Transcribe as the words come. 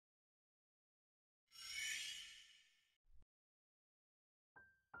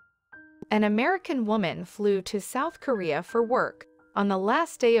An American woman flew to South Korea for work. On the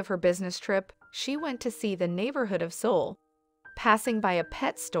last day of her business trip, she went to see the neighborhood of Seoul. Passing by a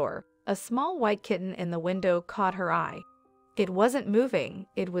pet store, a small white kitten in the window caught her eye. It wasn't moving,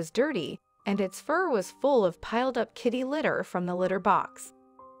 it was dirty, and its fur was full of piled-up kitty litter from the litter box.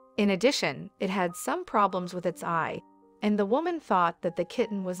 In addition, it had some problems with its eye, and the woman thought that the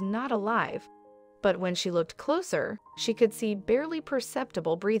kitten was not alive. But when she looked closer, she could see barely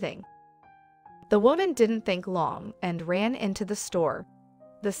perceptible breathing. The woman didn't think long and ran into the store.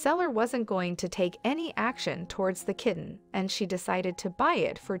 The seller wasn't going to take any action towards the kitten, and she decided to buy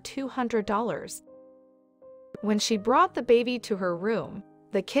it for $200. When she brought the baby to her room,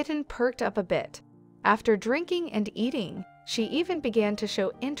 the kitten perked up a bit. After drinking and eating, she even began to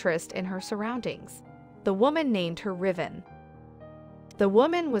show interest in her surroundings. The woman named her Riven. The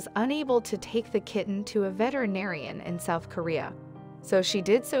woman was unable to take the kitten to a veterinarian in South Korea, so she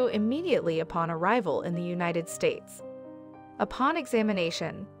did so immediately upon arrival in the United States. Upon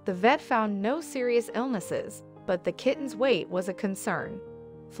examination, the vet found no serious illnesses, but the kitten's weight was a concern.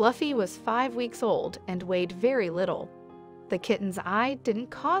 Fluffy was 5 weeks old and weighed very little. The kitten's eye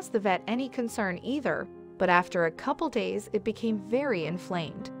didn't cause the vet any concern either, but after a couple days it became very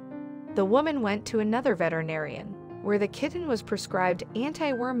inflamed. The woman went to another veterinarian, where the kitten was prescribed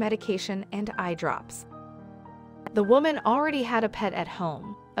anti-worm medication and eye drops. The woman already had a pet at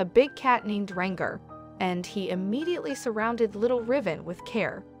home, a big cat named Ranger, and he immediately surrounded little Riven with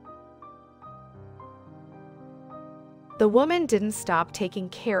care. The woman didn't stop taking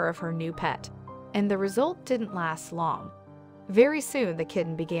care of her new pet, and the result didn't last long. Very soon the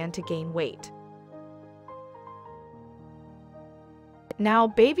kitten began to gain weight. Now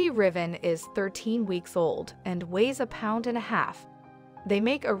baby Riven is 13 weeks old and weighs 1.5 pounds. They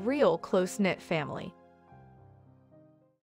make a real close-knit family.